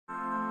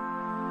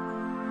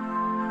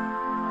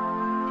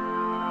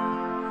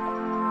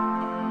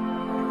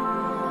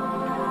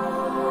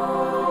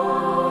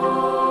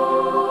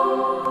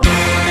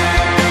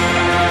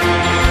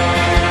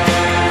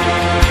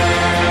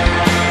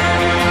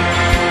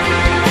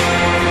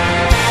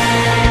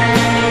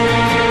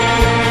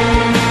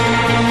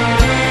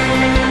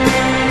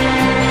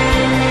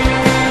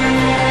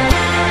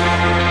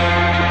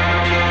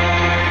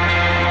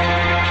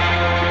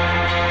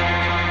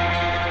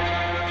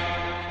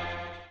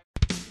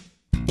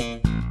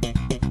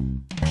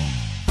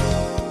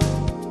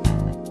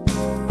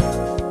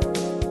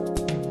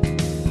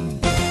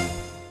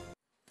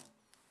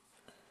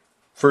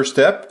First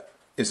step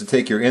is to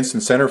take your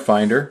instant center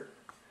finder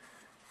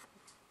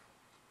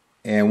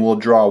and we'll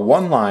draw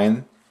one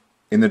line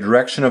in the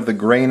direction of the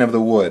grain of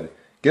the wood.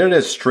 Get it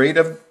as straight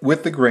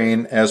with the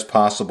grain as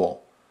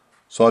possible.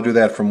 So I'll do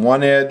that from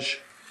one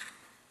edge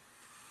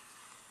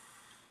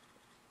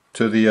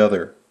to the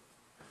other.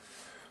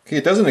 Okay,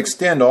 it doesn't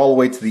extend all the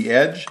way to the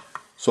edge,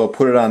 so I'll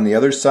put it on the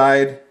other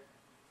side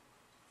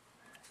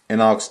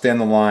and I'll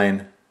extend the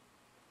line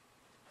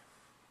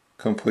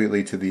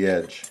completely to the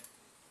edge.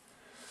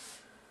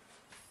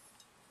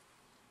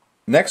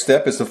 Next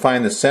step is to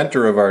find the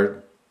center of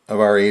our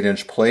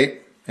 8-inch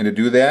plate, and to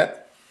do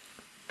that,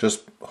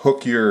 just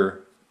hook your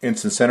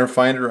instant center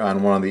finder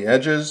on one of the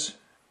edges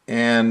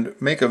and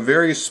make a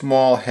very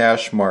small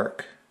hash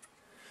mark.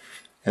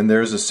 And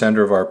there's the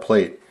center of our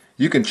plate.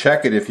 You can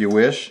check it if you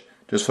wish.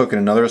 Just hook in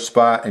another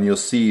spot and you'll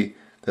see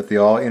that they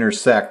all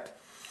intersect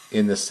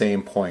in the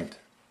same point.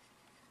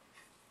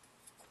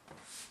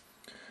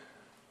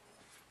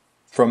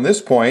 From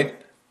this point,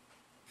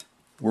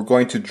 we're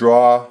going to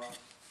draw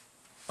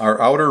our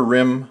outer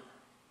rim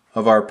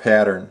of our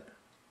pattern.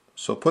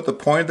 So put the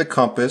point of the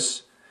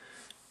compass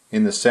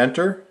in the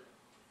center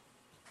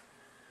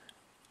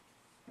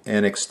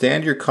and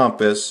extend your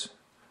compass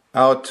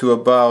out to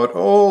about,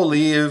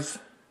 leave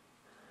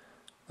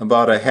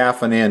about a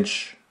half an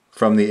inch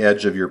from the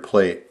edge of your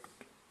plate.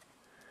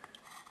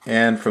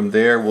 And from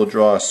there we'll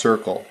draw a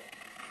circle.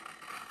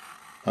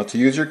 Now to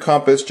use your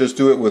compass, just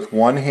do it with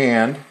one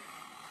hand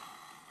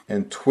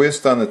and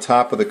twist on the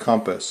top of the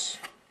compass.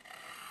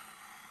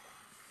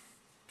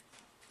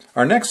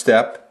 Our next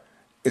step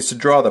is to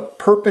draw the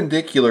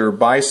perpendicular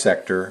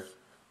bisector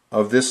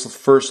of this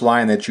first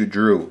line that you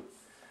drew.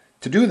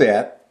 To do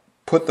that,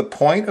 put the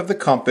point of the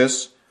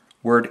compass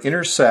where it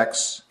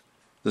intersects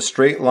the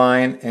straight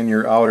line and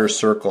your outer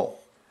circle.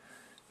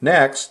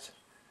 Next,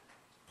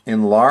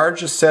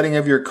 enlarge the setting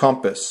of your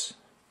compass.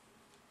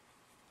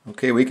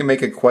 Okay, we can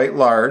make it quite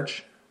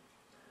large,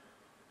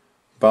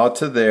 about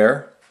to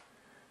there,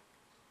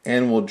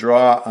 and we'll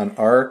draw an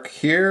arc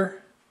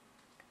here,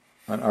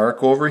 an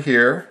arc over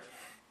here.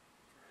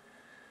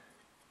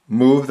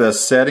 Move the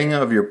setting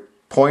of your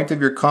point of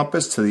your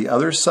compass to the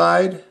other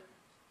side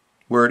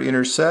where it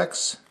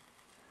intersects,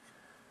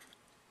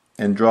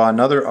 and draw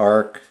another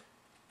arc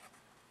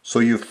so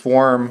you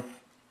form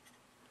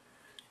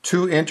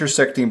two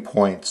intersecting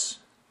points.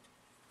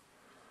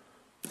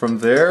 From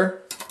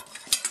there,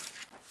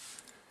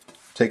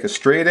 take a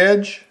straight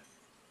edge,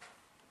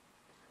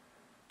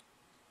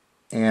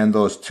 and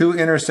those two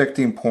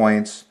intersecting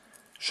points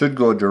should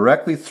go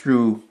directly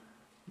through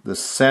the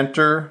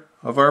center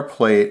of our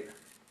plate,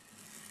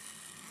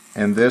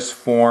 and this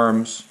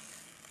forms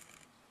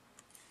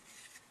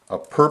a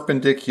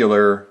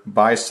perpendicular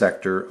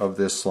bisector of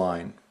this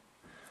line.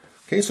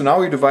 Okay, so now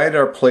we've divided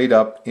our plate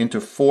up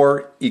into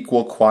 4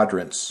 equal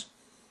quadrants.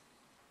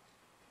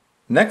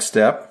 Next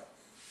step,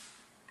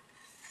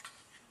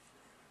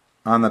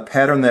 on the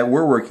pattern that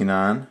we're working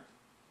on,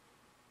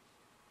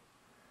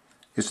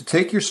 is to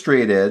take your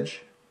straight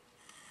edge,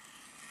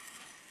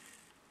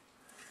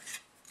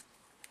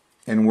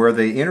 and where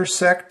they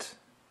intersect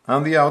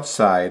on the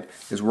outside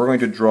is we're going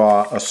to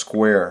draw a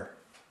square.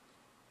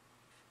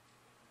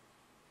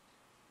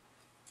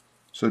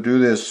 So do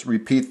this,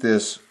 repeat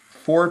this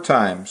 4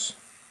 times.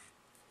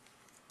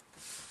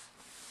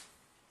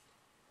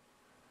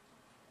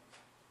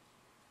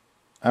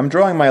 I'm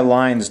drawing my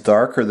lines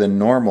darker than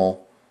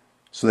normal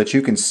so that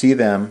you can see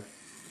them.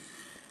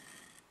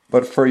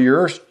 But for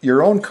your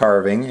own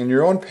carving and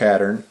your own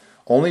pattern,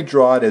 only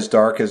draw it as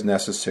dark as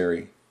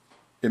necessary.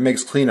 It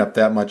makes cleanup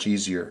that much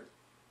easier.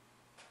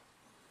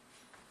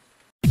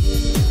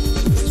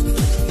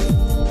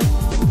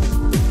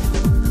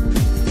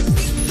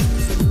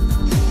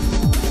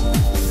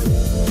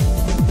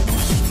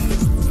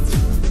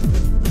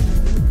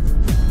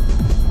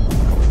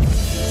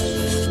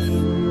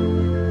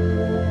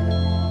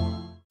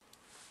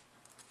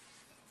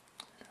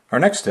 Our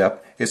next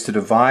step is to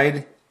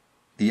divide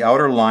the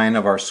outer line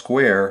of our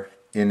square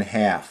in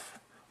half.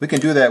 We can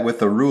do that with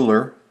the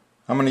ruler.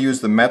 I'm going to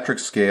use the metric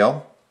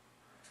scale,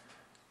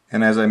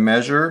 and as I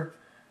measure,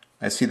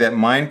 I see that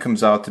mine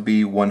comes out to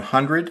be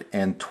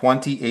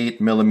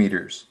 128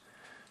 millimeters.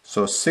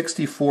 So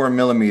 64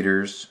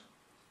 millimeters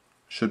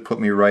should put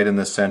me right in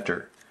the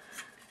center.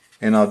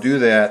 And I'll do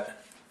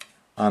that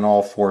on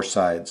all 4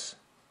 sides.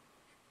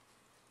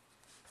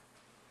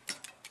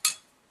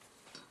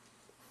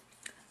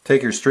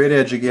 Take your straight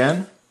edge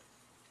again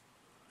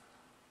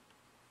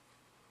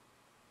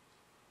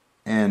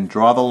and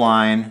draw the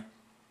line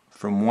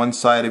from one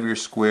side of your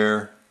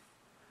square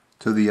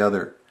to the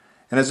other.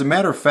 And as a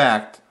matter of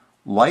fact,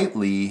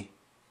 lightly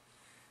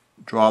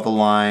draw the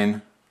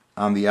line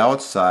on the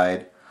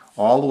outside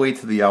all the way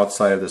to the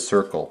outside of the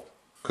circle,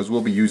 because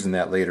we'll be using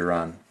that later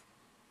on.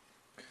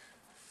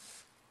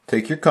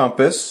 Take your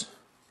compass,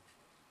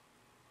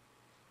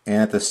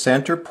 and at the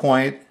center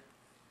point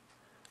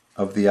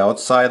of the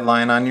outside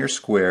line on your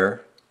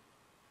square,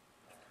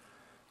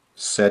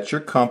 set your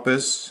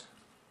compass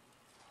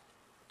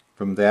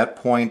from that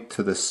point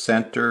to the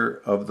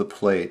center of the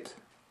plate.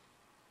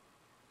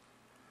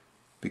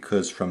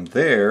 because from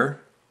there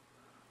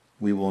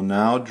we will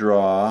now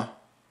draw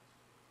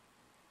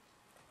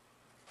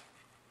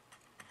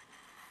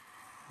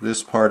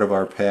this part of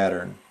our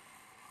pattern.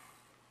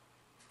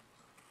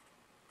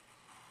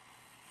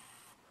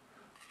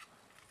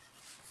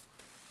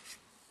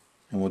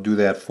 And we'll do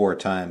that 4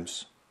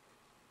 times.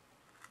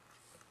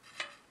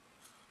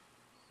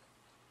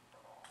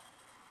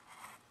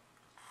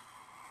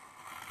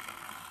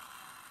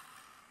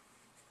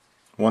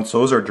 Once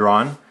those are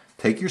drawn,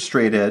 take your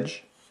straight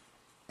edge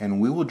and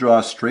we will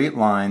draw straight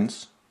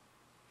lines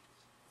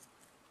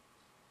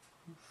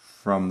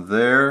from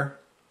there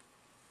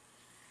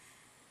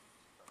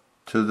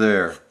to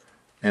there.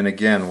 And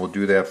again, we'll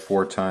do that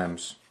 4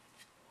 times.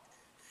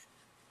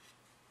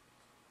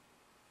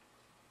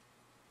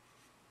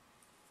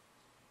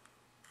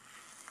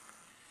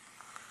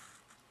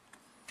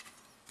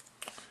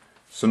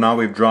 So now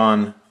we've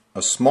drawn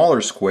a smaller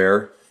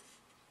square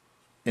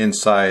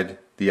inside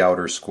the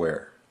outer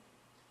square.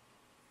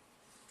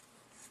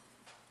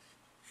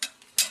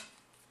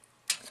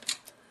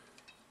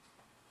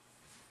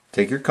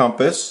 Take your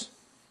compass,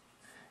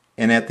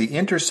 and at the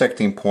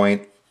intersecting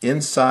point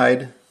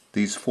inside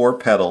these 4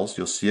 petals,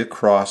 you'll see a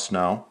cross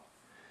now.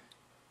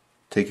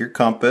 Take your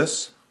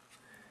compass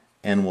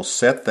and we'll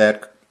set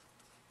that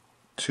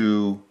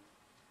to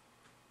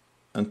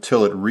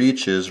until it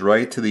reaches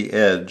right to the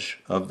edge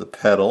of the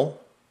petal,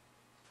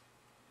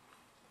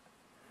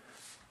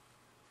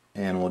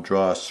 and we'll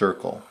draw a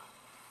circle.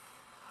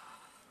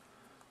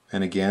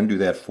 And again, do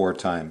that 4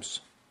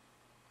 times.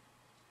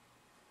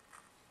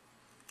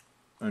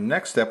 Our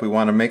next step, we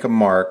want to make a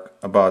mark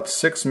about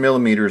 6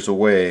 millimeters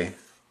away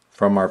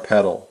from our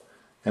petal,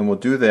 and we'll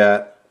do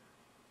that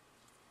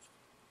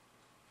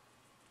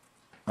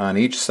on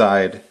each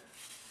side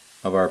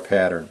of our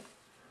pattern.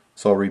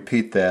 So I'll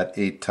repeat that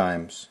 8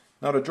 times.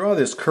 Now to draw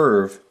this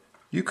curve,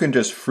 you can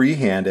just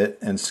freehand it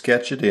and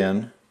sketch it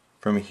in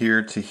from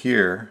here to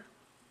here.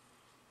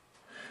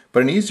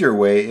 But an easier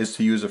way is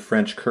to use a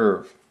French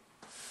curve.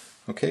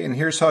 Okay, and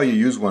here's how you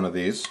use one of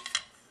these.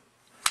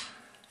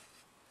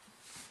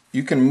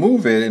 You can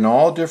move it in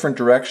all different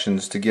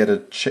directions to get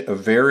a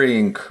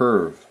varying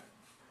curve.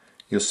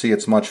 You'll see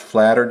it's much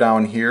flatter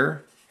down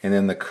here, and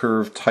then the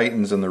curve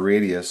tightens in the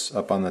radius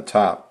up on the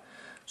top.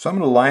 So I'm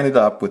going to line it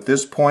up with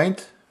this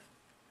point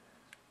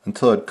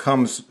until it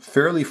comes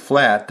fairly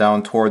flat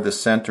down toward the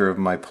center of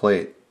my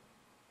plate.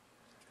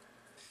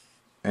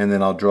 And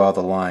then I'll draw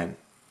the line.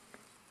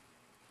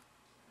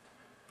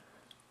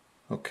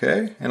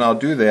 Okay, and I'll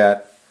do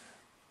that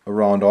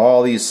around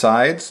all these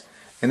sides.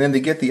 And then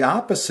to get the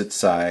opposite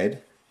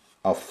side,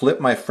 I'll flip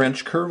my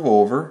French curve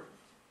over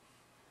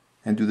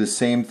and do the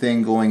same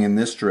thing going in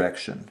this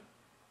direction.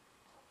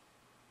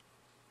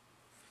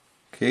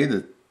 Okay,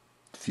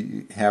 if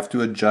you have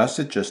to adjust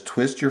it, just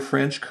twist your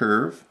French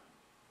curve,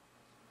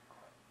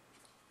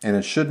 and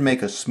it should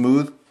make a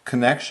smooth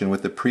connection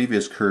with the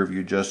previous curve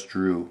you just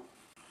drew.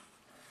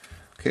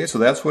 Okay, so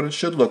that's what it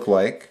should look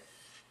like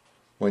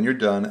when you're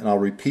done, and I'll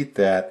repeat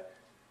that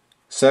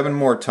 7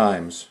 more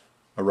times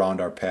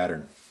around our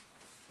pattern.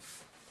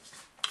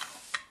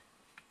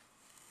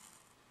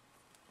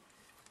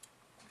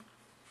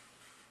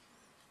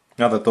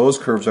 Now that those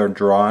curves are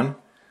drawn,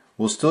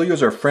 we'll still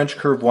use our French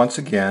curve once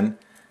again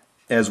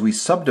as we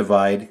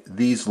subdivide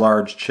these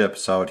large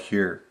chips out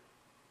here.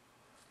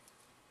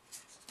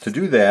 To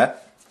do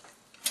that,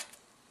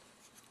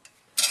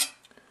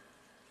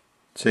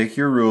 take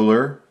your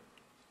ruler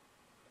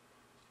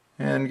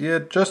and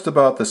get just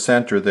about the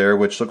center there,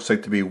 which looks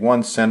like to be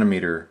 1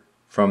 centimeter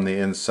from the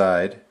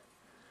inside.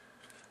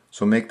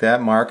 So make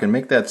that mark and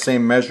make that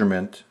same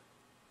measurement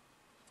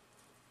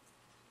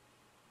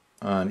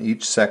on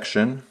each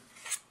section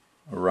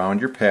around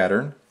your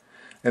pattern.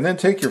 And then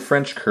take your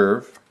French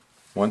curve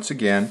once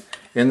again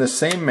in the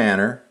same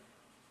manner.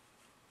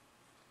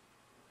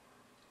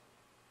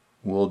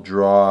 We'll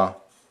draw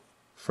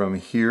from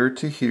here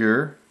to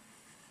here,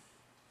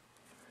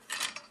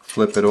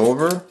 flip it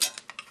over,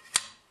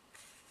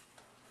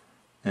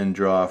 and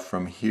draw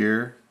from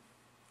here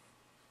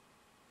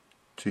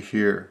to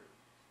here.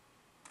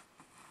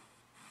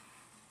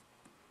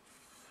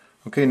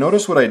 Okay,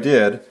 notice what I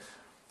did.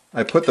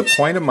 I put the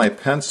point of my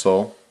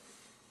pencil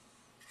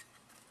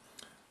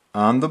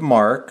on the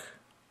mark,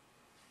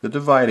 the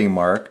dividing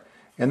mark,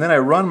 and then I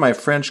run my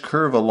French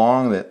curve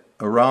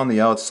around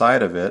the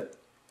outside of it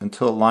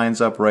until it lines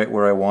up right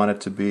where I want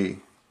it to be.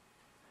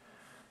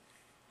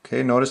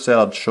 Okay, notice that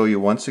I'll show you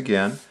once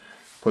again.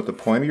 Put the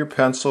point of your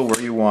pencil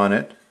where you want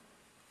it,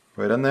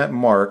 right on that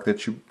mark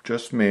that you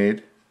just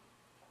made,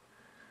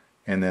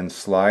 and then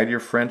slide your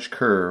French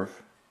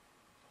curve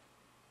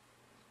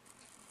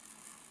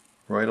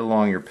right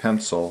along your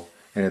pencil,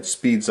 and it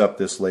speeds up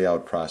this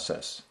layout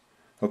process.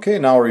 Okay,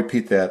 now I'll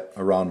repeat that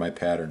around my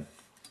pattern.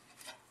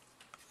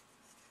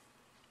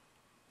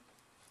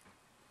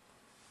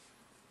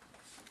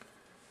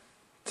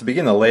 To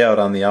begin the layout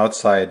on the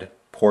outside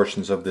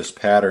portions of this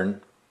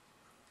pattern,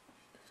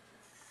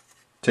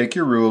 take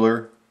your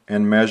ruler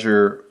and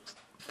measure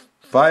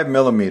 5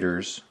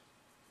 millimeters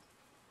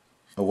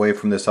away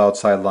from this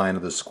outside line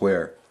of the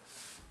square.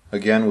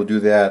 Again, we'll do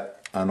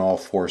that on all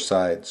four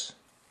sides.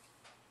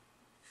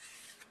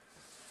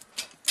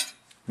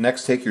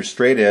 Next, take your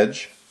straight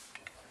edge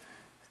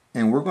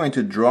and we're going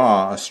to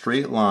draw a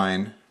straight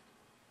line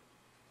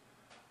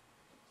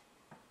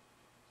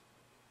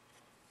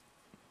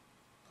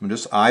I'm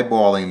just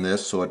eyeballing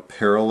this so it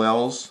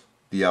parallels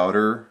the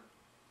outer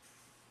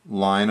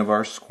line of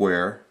our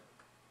square,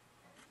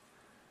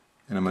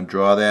 and I'm going to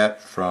draw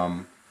that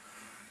from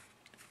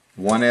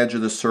one edge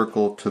of the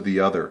circle to the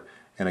other,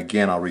 and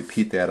again I'll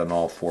repeat that on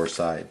all four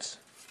sides.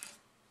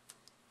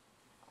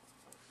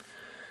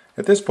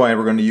 At this point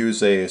we're going to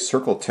use a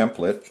circle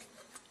template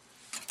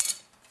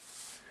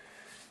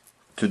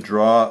to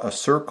draw a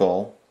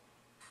circle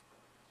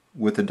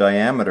with the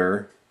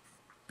diameter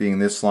being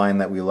this line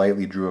that we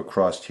lightly drew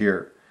across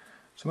here.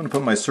 So I'm going to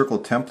put my circle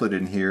template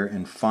in here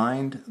and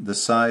find the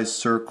size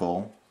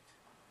circle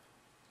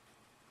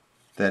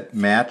that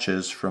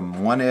matches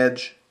from one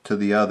edge to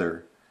the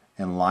other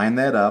and line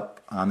that up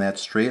on that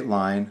straight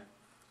line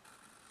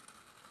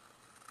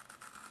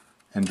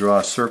and draw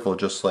a circle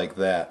just like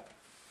that.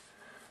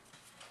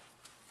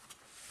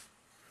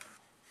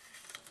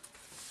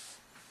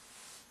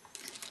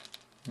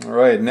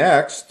 Alright,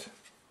 next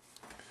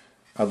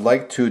I'd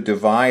like to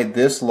divide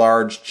this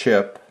large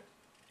chip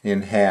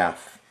in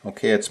half.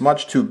 Okay, it's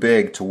much too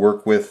big to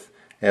work with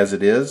as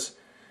it is,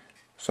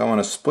 so I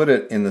want to split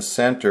it in the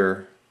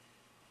center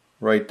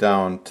right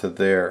down to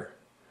there.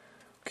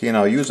 Okay, and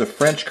I'll use a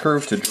French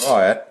curve to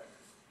draw it,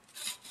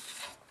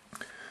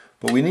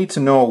 but we need to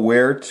know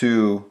where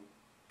to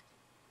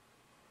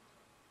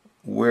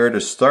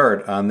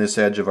start on this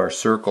edge of our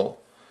circle.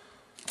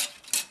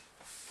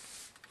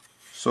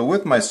 So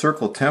with my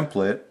circle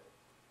template,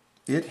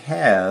 it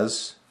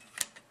has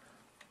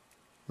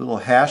little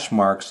hash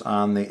marks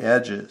on the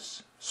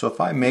edges. So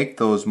if I make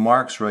those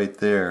marks right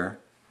there,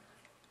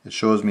 it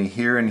shows me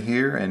here and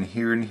here and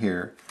here and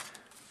here.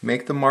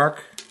 Make the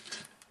mark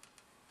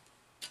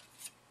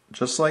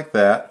just like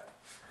that,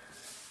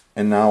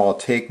 and now I'll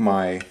take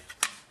my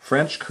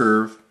French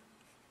curve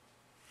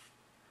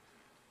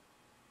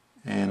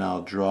and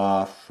I'll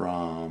draw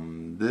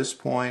from this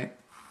point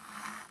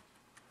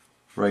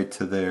right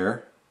to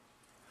there.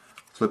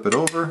 Flip it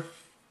over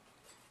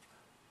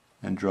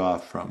and draw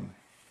from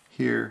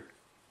here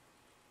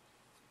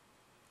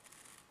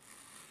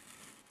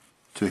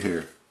to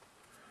here.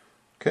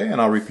 Okay,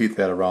 and I'll repeat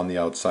that around the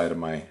outside of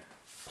my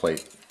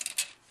plate.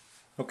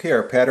 Okay,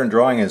 our pattern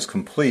drawing is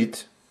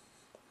complete.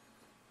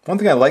 One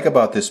thing I like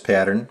about this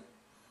pattern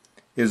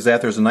is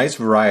that there's a nice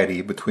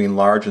variety between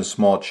large and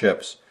small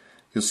chips.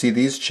 You'll see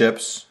these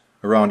chips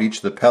around each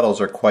of the petals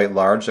are quite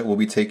large that will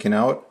be taken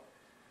out,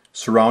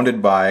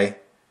 surrounded by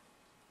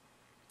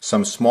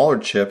some smaller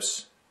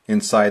chips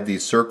inside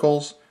these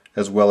circles,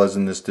 as well as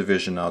in this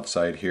division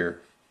outside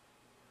here.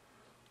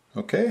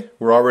 Okay,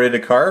 we're all ready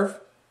to carve,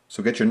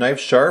 so get your knife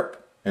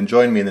sharp and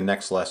join me in the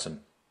next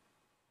lesson.